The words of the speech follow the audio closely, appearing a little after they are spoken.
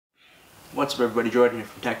What's up everybody, Jordan here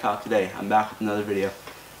from Tech Talk Today. I'm back with another video.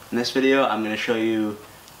 In this video I'm going to show you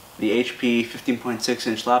the HP 15.6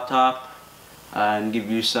 inch laptop and give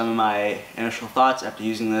you some of my initial thoughts after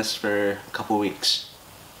using this for a couple weeks.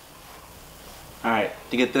 Alright,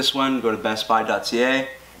 to get this one, go to bestbuy.ca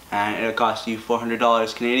and it'll cost you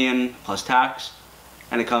 $400 Canadian plus tax,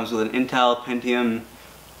 and it comes with an Intel Pentium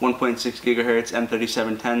 1.6 GHz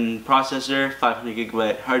M3710 processor, 500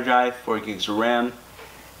 GB hard drive, 4 GB of RAM,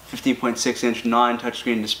 15.6 inch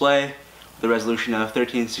non-touchscreen display with a resolution of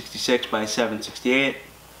 1366 by 768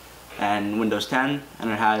 and Windows 10, and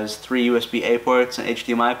it has 3 USB-A ports, an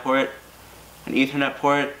HDMI port, an Ethernet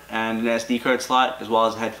port, and an SD card slot, as well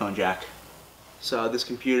as a headphone jack. So this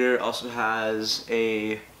computer also has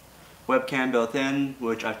a webcam built in,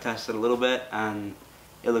 which I've tested a little bit and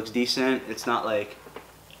it looks decent. It's not like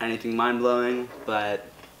anything mind-blowing, but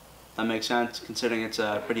that makes sense considering it's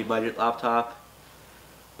a pretty budget laptop.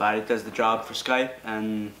 But it does the job for Skype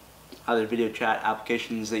and other video chat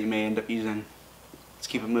applications that you may end up using. Let's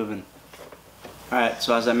keep it moving. Alright,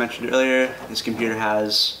 so as I mentioned earlier, this computer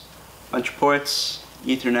has a bunch of ports: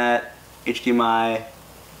 Ethernet, HDMI,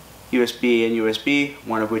 USB, and USB,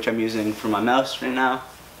 one of which I'm using for my mouse right now.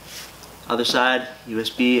 Other side,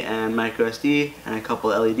 USB and micro SD, and a couple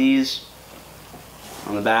LEDs.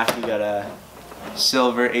 On the back you got a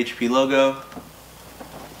silver HP logo.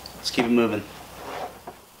 Let's keep it moving.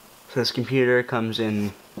 So this computer comes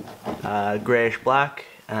in grayish black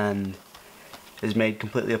and is made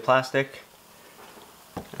completely of plastic,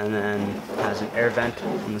 and then has an air vent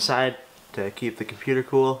on the side to keep the computer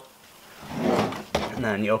cool. And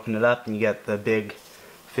then you open it up and you get the big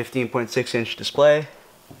 15.6 inch display,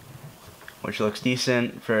 which looks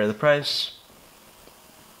decent for the price.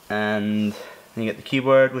 And then you get the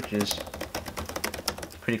keyboard, which is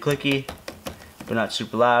pretty clicky but not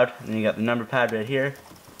super loud. And then you got the number pad right here,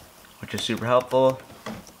 which is super helpful.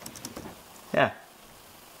 Yeah,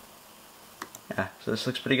 so this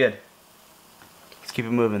looks pretty good. Let's keep it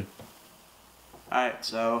moving. Alright,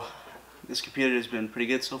 so this computer has been pretty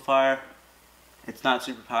good so far. It's not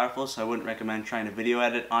super powerful, so I wouldn't recommend trying to video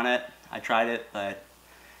edit on it. I tried it, but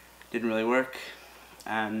it didn't really work.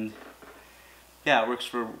 And yeah, it works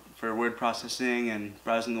for word processing and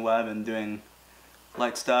browsing the web and doing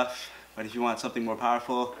light stuff. But if you want something more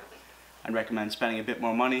powerful, I'd recommend spending a bit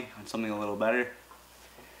more money on something a little better.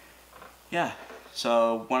 Yeah,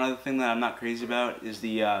 so one other thing that I'm not crazy about is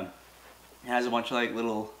it has a bunch of like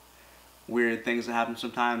little weird things that happen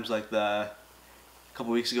sometimes. Like a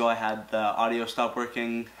couple weeks ago I had the audio stop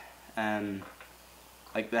working, and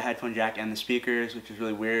like the headphone jack and the speakers, which is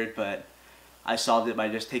really weird, but I solved it by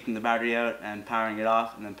just taking the battery out and powering it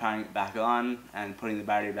off and then powering it back on and putting the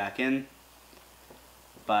battery back in.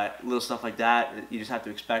 But little stuff like that, you just have to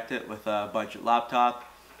expect it with a budget laptop.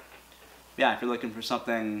 Yeah, if you're looking for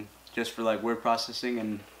something just for like word processing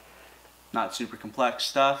and not super complex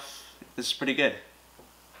stuff, this is pretty good.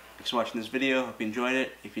 Thanks for watching this video. Hope you enjoyed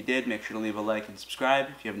it. If you did, make sure to leave a like and subscribe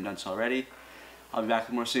if you haven't done so already. I'll be back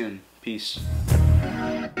with more soon. Peace.